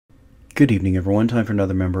Good evening, everyone. Time for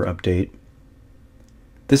another member update.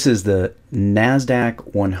 This is the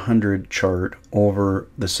NASDAQ 100 chart over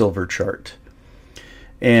the silver chart.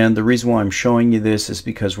 And the reason why I'm showing you this is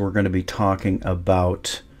because we're going to be talking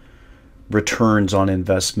about returns on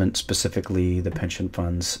investment, specifically the pension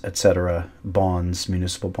funds, etc., bonds,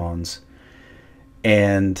 municipal bonds.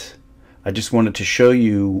 And I just wanted to show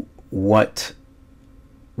you what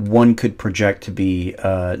one could project to be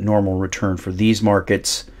a normal return for these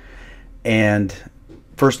markets. And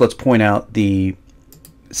first, let's point out the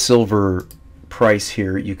silver price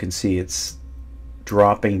here. You can see it's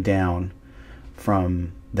dropping down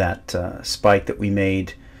from that spike that we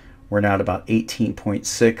made. We're now at about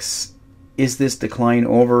 18.6. Is this decline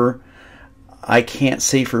over? I can't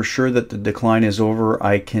say for sure that the decline is over.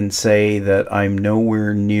 I can say that I'm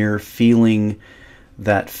nowhere near feeling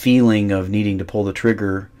that feeling of needing to pull the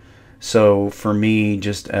trigger. So for me,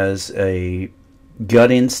 just as a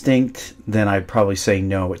gut instinct, then I'd probably say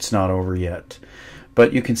no, it's not over yet.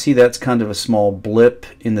 But you can see that's kind of a small blip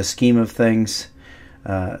in the scheme of things.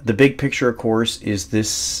 The big picture, of course, is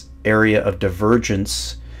this area of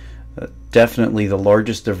divergence. Definitely the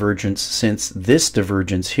largest divergence since this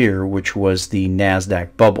divergence here, which was the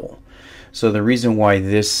NASDAQ bubble. So the reason why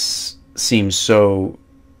this seems so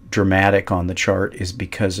dramatic on the chart is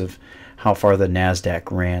because of how far the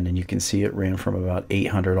NASDAQ ran, and you can see it ran from about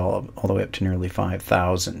 800 all the way up to nearly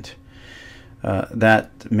 5,000.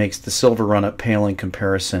 That makes the silver run up pale in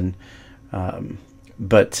comparison,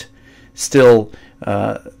 but still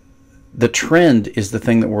the trend is the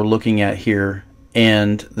thing that we're looking at here,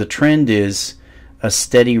 and the trend is a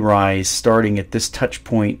steady rise starting at this touch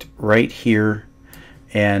point right here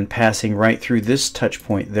and passing right through this touch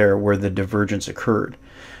point there where the divergence occurred.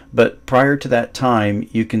 But prior to that time,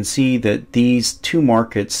 you can see that these two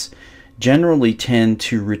markets generally tend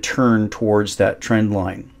to return towards that trend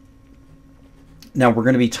line. Now we're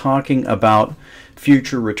going to be talking about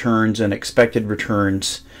future returns and expected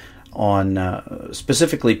returns on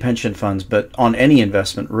specifically pension funds, but on any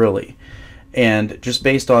investment really. And just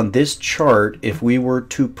based on this chart, if we were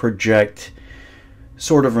to project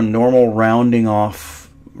sort of a normal rounding off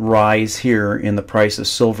rise here in the price of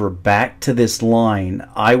silver back to this line,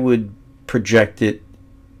 I would project it,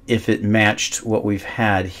 if it matched what we've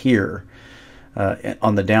had here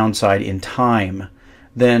on the downside in time,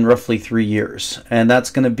 then roughly 3 years. And that's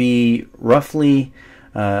going to be roughly,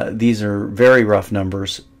 these are very rough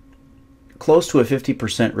numbers, close to a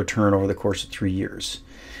 50% return over the course of 3 years.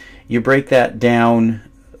 You break that down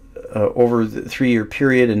over the 3-year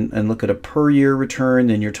period and look at a per year return,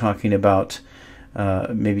 then you're talking about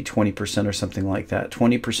maybe 20% or something like that.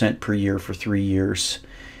 20% per year for 3 years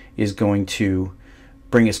is going to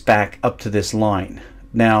bring us back up to this line.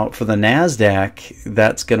 Now for the NASDAQ,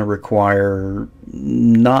 that's going to require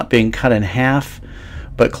not being cut in half,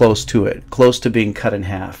 but close to it, close to being cut in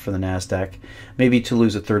half for the NASDAQ, maybe to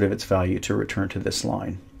lose a third of its value to return to this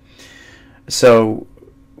line. So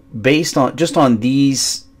based on just on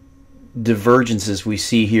these divergences we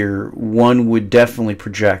see here, one would definitely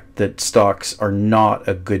project that stocks are not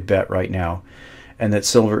a good bet right now, and that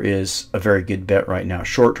silver is a very good bet right now,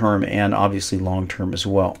 short term and obviously long term as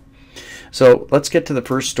well. So let's get to the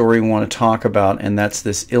first story we want to talk about, and that's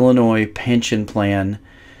this Illinois pension plan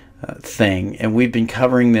thing. And we've been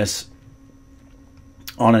covering this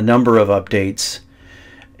on a number of updates,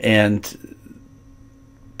 and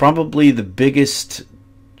probably the biggest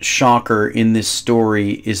shocker in this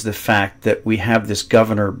story is the fact that we have this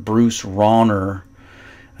governor, Bruce Rauner,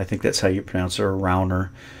 I think that's how you pronounce it, or Rauner,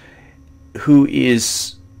 who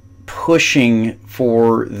is pushing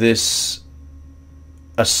for this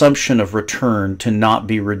assumption of return to not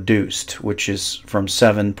be reduced, which is from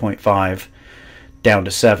 7.5 down to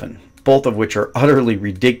 7, both of which are utterly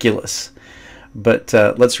ridiculous. But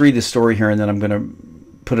let's read the story here, and then I'm going to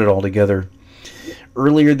put it all together.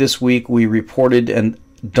 Earlier this week, we reported an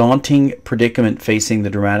daunting predicament facing the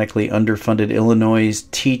dramatically underfunded Illinois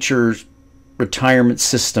teachers retirement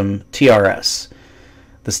system, TRS.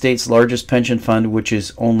 The state's largest pension fund, which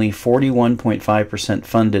is only 41.5%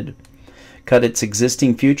 funded, cut its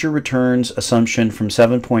existing future returns assumption from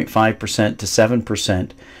 7.5% to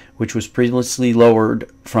 7%, which was previously lowered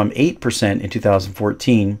from 8% in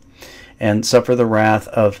 2014, and suffer the wrath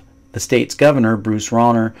of the state's governor, Bruce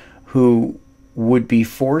Rauner, who would be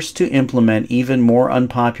forced to implement even more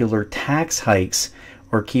unpopular tax hikes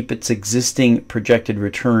or keep its existing projected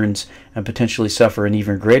returns and potentially suffer an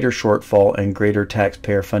even greater shortfall and greater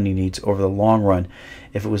taxpayer funding needs over the long run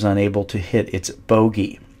if it was unable to hit its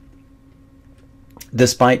bogey.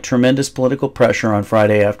 Despite tremendous political pressure on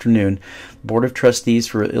Friday afternoon, the Board of Trustees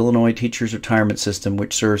for Illinois Teachers Retirement System,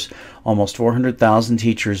 which serves almost 400,000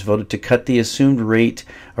 teachers, voted to cut the assumed rate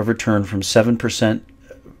of return from 7%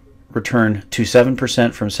 to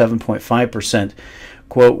 7% from 7.5%.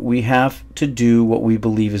 Quote, "We have to do what we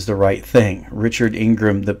believe is the right thing," Richard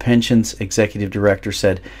Ingram, the pensions executive director,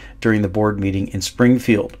 said during the board meeting in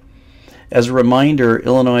Springfield. As a reminder,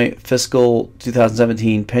 Illinois fiscal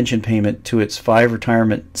 2017 pension payment to its 5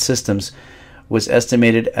 retirement systems was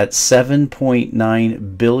estimated at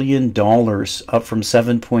 $7.9 billion, up from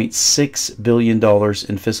 $7.6 billion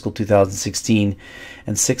in fiscal 2016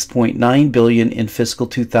 and $6.9 billion in fiscal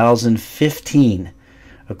 2015,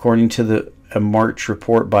 according to a March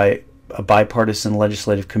report by a bipartisan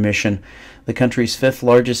legislative commission. The country's 5th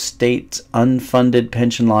largest state's unfunded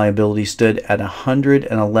pension liability stood at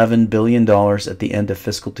 $111 billion at the end of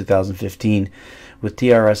fiscal 2015, with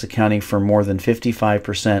TRS accounting for more than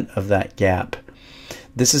 55% of that gap.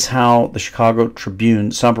 This is how the Chicago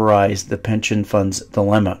Tribune summarized the pension fund's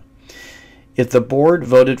dilemma. If the board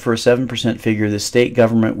voted for a 7% figure, the state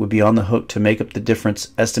government would be on the hook to make up the difference,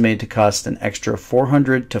 estimated to cost an extra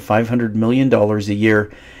 $400 to $500 million a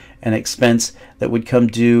year, an expense that would come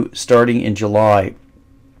due starting in July.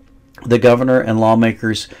 The governor and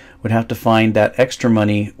lawmakers would have to find that extra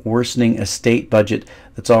money, worsening a state budget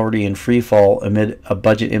that's already in free fall amid a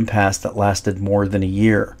budget impasse that lasted more than a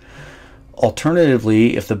year.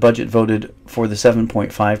 Alternatively, if the budget voted for the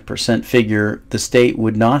 7.5% figure, the state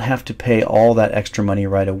would not have to pay all that extra money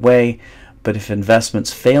right away, but if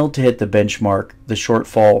investments failed to hit the benchmark, the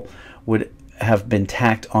shortfall would have been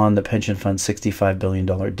tacked on the pension fund's $65 billion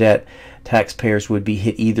debt. Taxpayers would be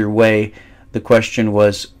hit either way. The question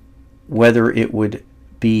was whether it would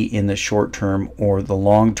be in the short term or the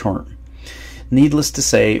long term. Needless to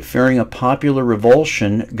say, fearing a popular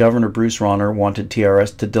revulsion, Governor Bruce Rauner wanted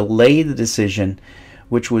TRS to delay the decision,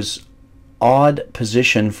 which was odd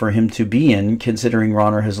position for him to be in, considering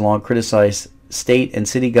Rauner has long criticized state and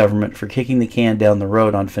city government for kicking the can down the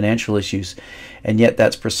road on financial issues, and yet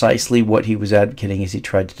that's precisely what he was advocating as he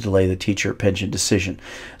tried to delay the teacher pension decision.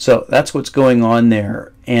 So that's what's going on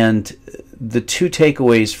there. And the two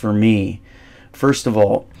takeaways for me, first of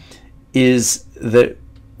all, is that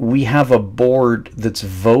we have a board that's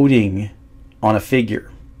voting on a figure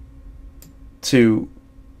to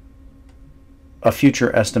a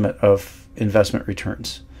future estimate of investment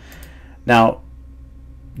returns. Now,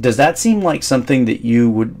 does that seem like something that you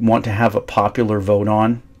would want to have a popular vote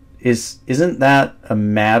on? Isn't that a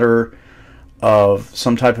matter of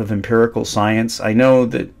some type of empirical science? I know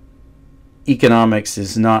that economics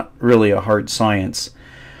is not really a hard science,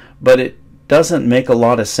 but it doesn't make a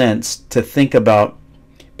lot of sense to think about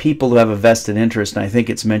people who have a vested interest, and I think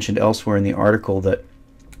it's mentioned elsewhere in the article that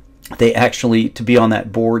they actually, to be on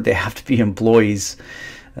that board, they have to be employees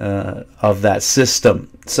of that system.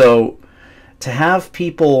 So to have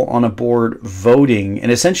people on a board voting,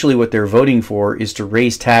 and essentially what they're voting for is to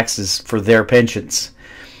raise taxes for their pensions.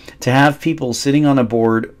 To have people sitting on a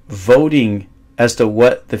board voting as to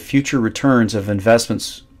what the future returns of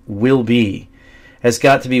investments will be has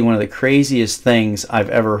got to be one of the craziest things I've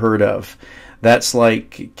ever heard of. That's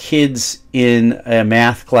like kids in a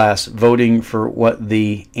math class voting for what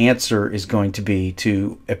the answer is going to be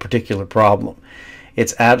to a particular problem.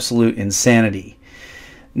 It's absolute insanity.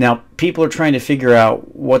 Now, people are trying to figure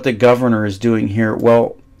out what the governor is doing here.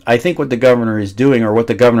 Well, I think what the governor is doing, or what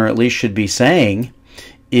the governor at least should be saying,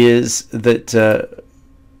 is that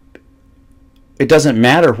it doesn't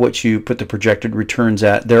matter what you put the projected returns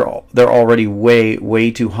at. They're already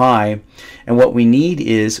way too high. And what we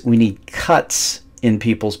need cuts in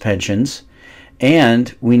people's pensions,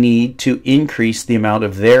 and we need to increase the amount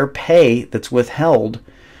of their pay that's withheld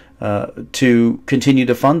to continue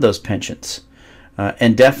to fund those pensions.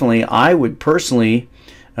 And definitely, I would personally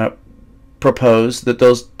propose that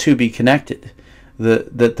those two be connected.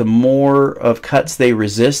 That the more of cuts they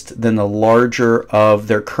resist, then the larger of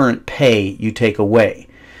their current pay you take away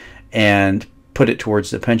and put it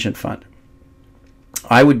towards the pension fund.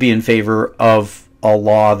 I would be in favor of a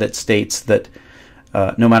law that states that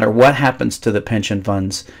no matter what happens to the pension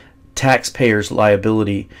funds, taxpayers'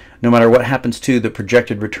 liability, no matter what happens to the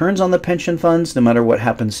projected returns on the pension funds, no matter what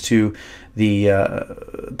happens to the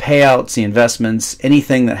payouts, the investments,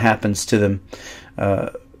 anything that happens to them,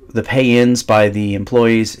 the pay-ins by the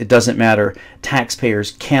employees, it doesn't matter.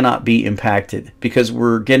 Taxpayers cannot be impacted, because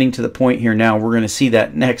we're getting to the point here now. We're going to see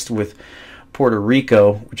that next with Puerto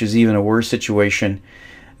Rico, which is even a worse situation,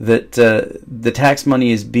 that the tax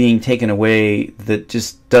money is being taken away that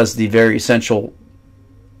just does the very essential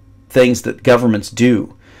things that governments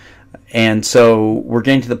do. And so we're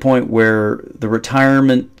getting to the point where the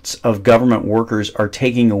retirements of government workers are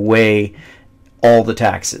taking away all the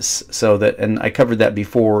taxes. So that, and I covered that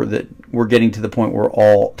before, that we're getting to the point where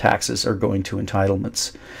all taxes are going to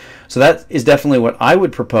entitlements. So that is definitely what I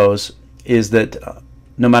would propose, is that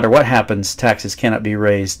no matter what happens, taxes cannot be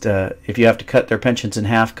raised. If you have to cut their pensions in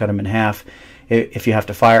half, cut them in half. If you have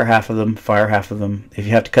to fire half of them, fire half of them. If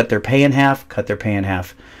you have to cut their pay in half, cut their pay in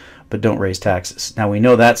half. But don't raise taxes. Now we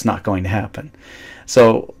know that's not going to happen.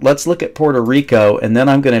 So let's look at Puerto Rico, and then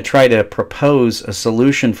I'm going to try to propose a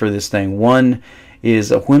solution for this thing. One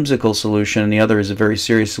is a whimsical solution, and the other is a very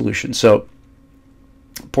serious solution. So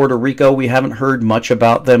Puerto Rico, we haven't heard much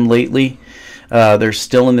about them lately. They're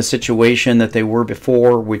still in the situation that they were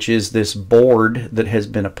before, which is this board that has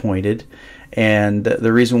been appointed. And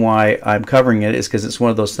the reason why I'm covering it is because it's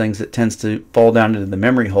one of those things that tends to fall down into the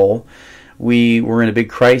memory hole. We were in a big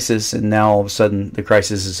crisis, and now all of a sudden the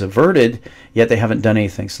crisis is averted, yet they haven't done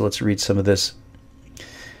anything. So let's read some of this.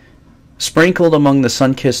 Sprinkled among the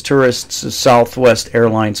sun-kissed tourists, Southwest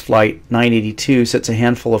Airlines Flight 982 sits a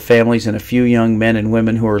handful of families and a few young men and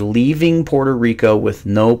women who are leaving Puerto Rico with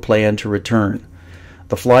no plan to return.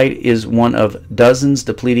 The flight is one of dozens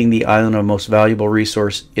depleting the island of most valuable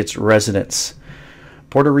resource, its residents.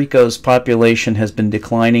 Puerto Rico's population has been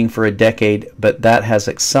declining for a decade, but that has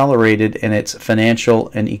accelerated, and its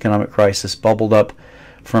financial and economic crisis bubbled up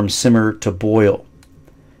from simmer to boil.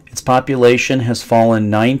 Its population has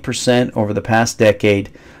fallen 9% over the past decade,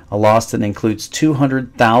 a loss that includes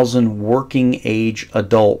 200,000 working-age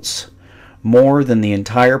adults, more than the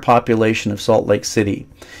entire population of Salt Lake City.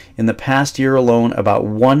 In the past year alone, about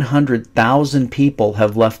 100,000 people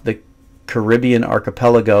have left the Caribbean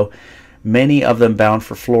archipelago, many of them bound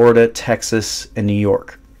for Florida, Texas, and New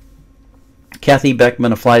York. Kathy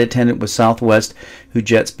Beckman, a flight attendant with Southwest who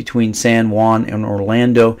jets between San Juan and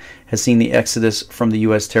Orlando, has seen the exodus from the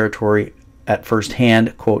U.S. territory at first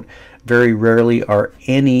hand. Quote, very rarely are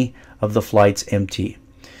any of the flights empty.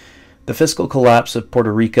 The fiscal collapse of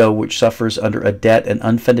Puerto Rico, which suffers under a debt and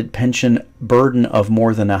unfunded pension burden of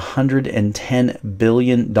more than $110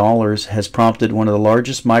 billion, has prompted one of the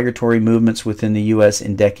largest migratory movements within the U.S.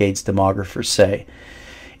 in decades, demographers say.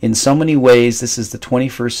 In so many ways, this is the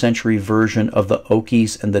 21st century version of the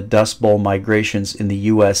Okies and the Dust Bowl migrations in the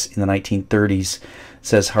U.S. in the 1930s,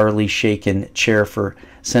 says Harley Shaken, chair for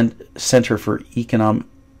Center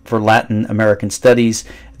for Latin American Studies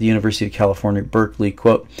at the University of California, Berkeley.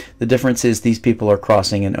 Quote, the difference is these people are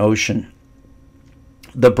crossing an ocean.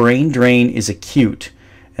 The brain drain is acute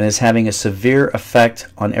and is having a severe effect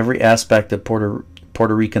on every aspect of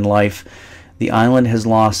Puerto Rican life. The island has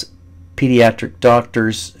lost pediatric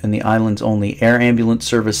doctors, and the island's only air ambulance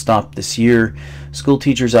service stopped this year. School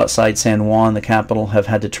teachers outside San Juan, the capital, have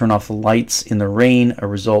had to turn off the lights in the rain, a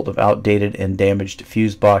result of outdated and damaged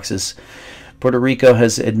fuse boxes. Puerto Rico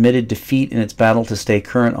has admitted defeat in its battle to stay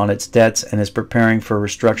current on its debts and is preparing for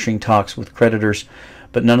restructuring talks with creditors,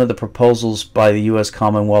 but none of the proposals by the U.S.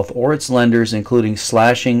 Commonwealth or its lenders, including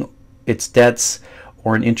slashing its debts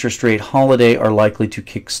or an interest rate holiday, are likely to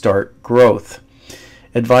kickstart growth.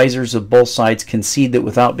 Advisors of both sides concede that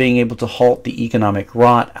without being able to halt the economic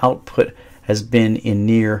rot, output has been in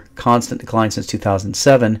near constant decline since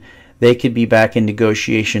 2007. They could be back in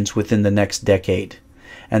negotiations within the next decade.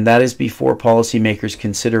 And that is before policymakers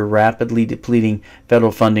consider rapidly depleting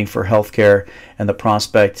federal funding for health care and the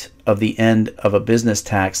prospect of the end of a business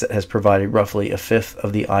tax that has provided roughly a fifth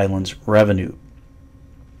of the island's revenue.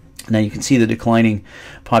 Now you can see the declining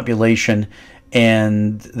population,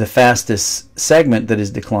 and the fastest segment that is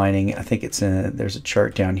declining, I think it's there's a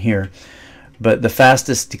chart down here, but the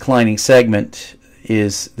fastest declining segment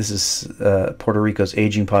is, this is Puerto Rico's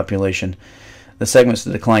aging population. The segments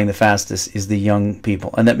that are declining the fastest is the young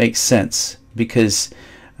people, and that makes sense, because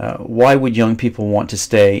why would young people want to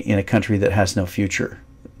stay in a country that has no future?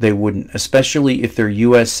 They wouldn't, especially if they're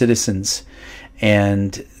U.S. citizens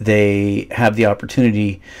and they have the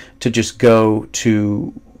opportunity to just go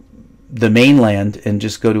to the mainland and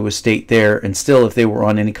just go to a state there, and still, if they were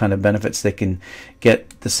on any kind of benefits, they can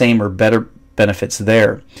get the same or better benefits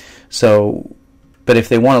there. So, but if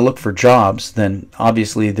they want to look for jobs, then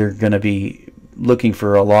obviously they're going to be looking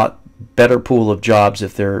for a lot better pool of jobs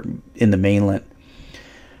if they're in the mainland.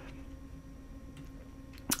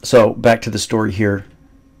 So back to the story here.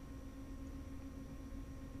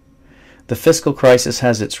 The fiscal crisis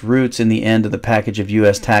has its roots in the end of the package of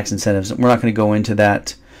U.S. tax incentives. We're not going to go into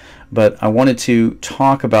that, but I wanted to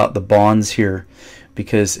talk about the bonds here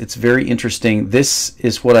because it's very interesting. This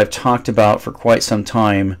is what I've talked about for quite some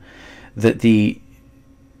time, that the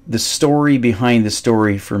story behind the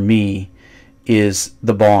story for me is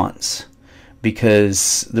the bonds,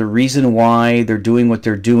 because the reason why they're doing what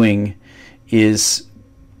they're doing is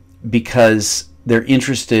because they're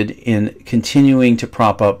interested in continuing to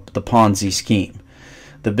prop up the Ponzi scheme.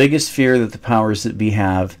 The biggest fear that the powers that be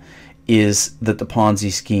have is that the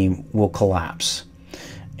Ponzi scheme will collapse.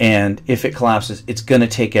 And if it collapses, it's going to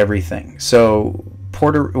take everything. So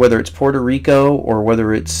whether it's Puerto Rico or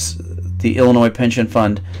whether it's the Illinois pension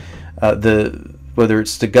fund, whether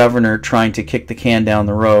it's the governor trying to kick the can down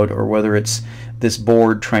the road, or whether it's this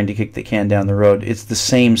board trying to kick the can down the road, it's the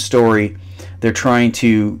same story. They're trying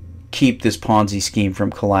to keep this Ponzi scheme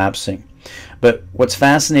from collapsing. But what's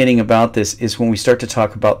fascinating about this is when we start to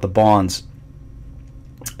talk about the bonds,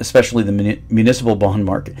 especially the municipal bond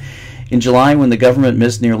market. In July, when the government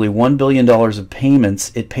missed nearly $1 billion of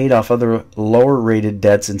payments, it paid off other lower-rated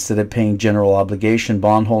debts instead of paying general obligation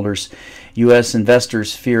bondholders. U.S.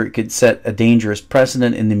 investors fear it could set a dangerous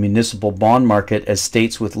precedent in the municipal bond market as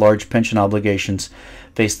states with large pension obligations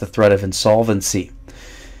face the threat of insolvency.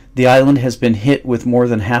 The island has been hit with more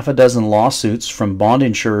than half a dozen lawsuits from bond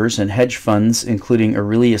insurers and hedge funds, including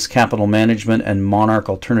Aurelius Capital Management and Monarch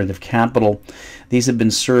Alternative Capital. These have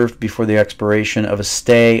been served before the expiration of a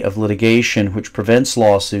stay of litigation which prevents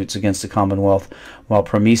lawsuits against the Commonwealth while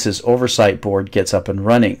Promisa's Oversight Board gets up and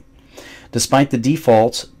running. Despite the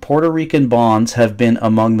defaults, Puerto Rican bonds have been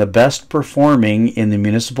among the best performing in the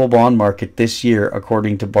municipal bond market this year,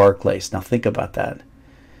 according to Barclays. Now think about that.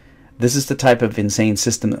 This is the type of insane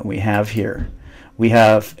system that we have here. We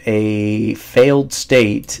have a failed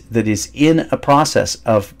state that is in a process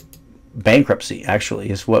of bankruptcy, actually,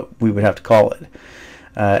 is what we would have to call it.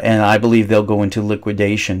 And I believe they'll go into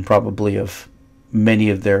liquidation, probably, of many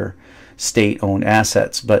of their state-owned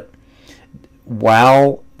assets. But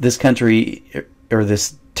while this country, or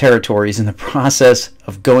this territory, is in the process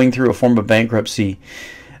of going through a form of bankruptcy,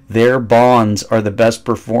 their bonds are the best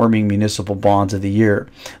performing municipal bonds of the year.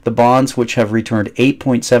 The bonds, which have returned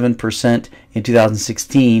 8.7% in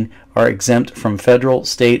 2016, are exempt from federal,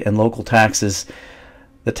 state, and local taxes.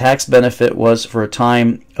 The tax benefit was, for a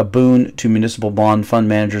time, a boon to municipal bond fund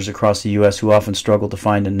managers across the U.S. who often struggle to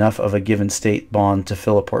find enough of a given state bond to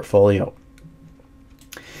fill a portfolio.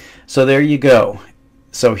 So there you go.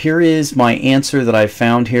 So here is my answer that I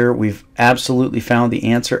found here. We've absolutely found the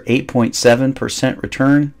answer, 8.7%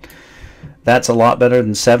 return. That's a lot better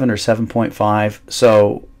than 7 or 7.5.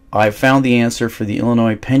 So I found the answer for the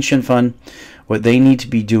Illinois Pension Fund. What they need to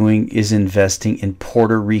be doing is investing in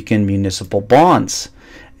Puerto Rican municipal bonds,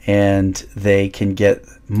 and they can get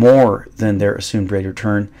more than their assumed rate of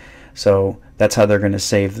return. So that's how they're going to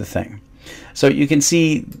save the thing. So you can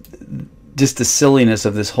see just the silliness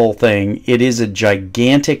of this whole thing. It is a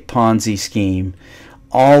gigantic Ponzi scheme.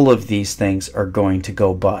 All of these things are going to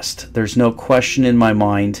go bust. There's no question in my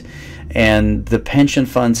mind. And the pension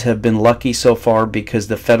funds have been lucky so far because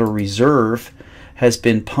the Federal Reserve has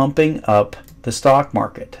been pumping up the stock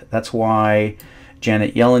market. That's why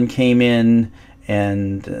Janet Yellen came in,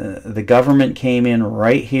 and the government came in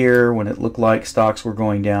right here when it looked like stocks were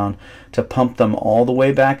going down to pump them all the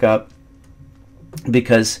way back up,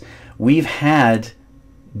 because we've had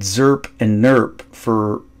ZERP and NERP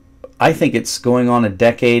for, I think it's going on a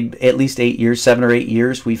decade, at least 8 years, 7 or 8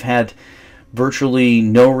 years. We've had virtually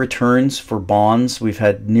no returns for bonds. We've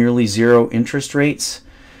had nearly zero interest rates.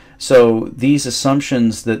 So these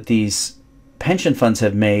assumptions that these pension funds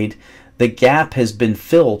have made, the gap has been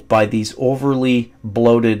filled by these overly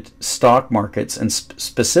bloated stock markets, and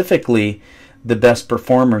specifically the best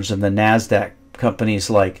performers of the NASDAQ companies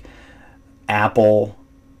like Apple,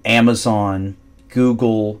 Amazon,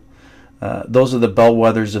 Google. Those are the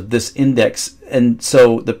bellwethers of this index. And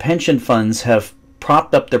so the pension funds have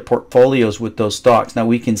propped up their portfolios with those stocks. Now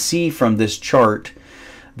we can see from this chart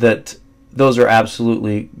that those are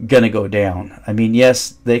absolutely going to go down. I mean,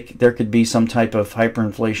 yes, there could be some type of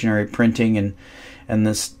hyperinflationary printing, and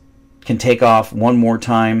this can take off one more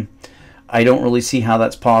time. I don't really see how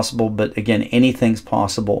that's possible, but again, anything's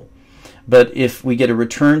possible. But if we get a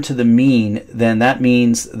return to the mean, then that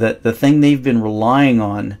means that the thing they've been relying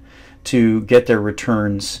on to get their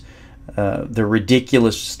returns, the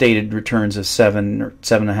ridiculous stated returns of 7 or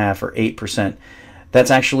 7.5 or 8%,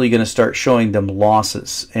 that's actually going to start showing them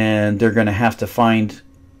losses, and they're going to have to find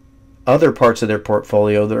other parts of their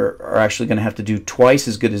portfolio that are actually going to have to do twice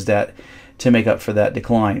as good as that to make up for that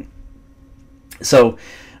decline. So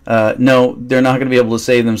no, they're not going to be able to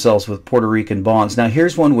save themselves with Puerto Rican bonds. Now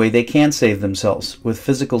here's one way they can save themselves: with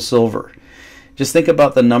physical silver. Just think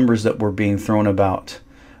about the numbers that were being thrown about.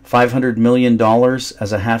 $500 million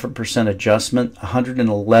as a 0.5% adjustment,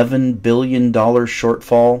 $111 billion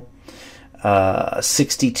shortfall.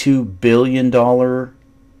 $62 billion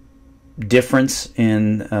difference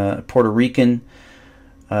in Puerto Rican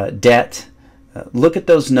debt. Look at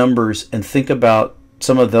those numbers and think about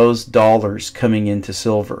some of those dollars coming into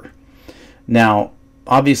silver. Now,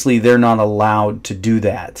 obviously, they're not allowed to do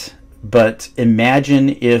that, but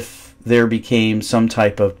imagine if there became some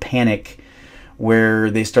type of panic where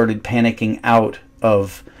they started panicking out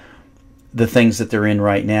of the things that they're in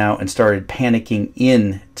right now and started panicking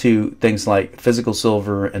into things like physical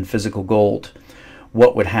silver and physical gold.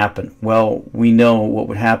 What would happen? Well, we know what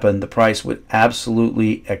would happen. The price would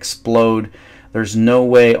absolutely explode. There's no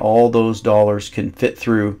way all those dollars can fit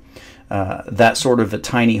through that sort of a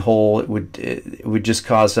tiny hole. It would just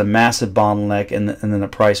cause a massive bottleneck, and then the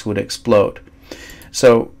price would explode.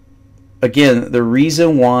 So again, the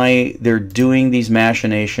reason why they're doing these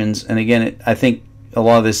machinations, and again, I think a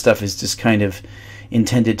lot of this stuff is just kind of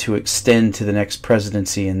intended to extend to the next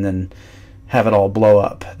presidency and then have it all blow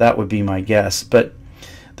up. That would be my guess. But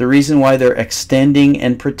the reason why they're extending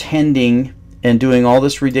and pretending and doing all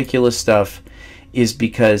this ridiculous stuff is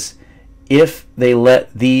because if they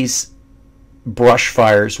let these brush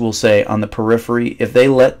fires, we'll say, on the periphery, if they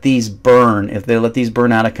let these burn, if they let these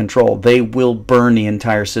burn out of control, they will burn the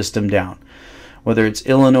entire system down. Whether it's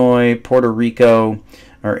Illinois, Puerto Rico,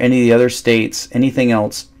 or any of the other states, anything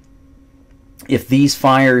else, if these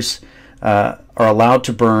fires are allowed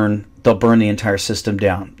to burn, they'll burn the entire system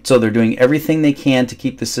down. So they're doing everything they can to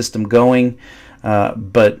keep the system going,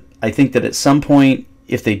 but I think that at some point,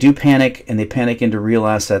 if they do panic and they panic into real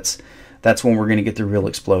assets, that's when we're going to get the real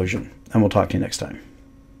explosion. And we'll talk to you next time.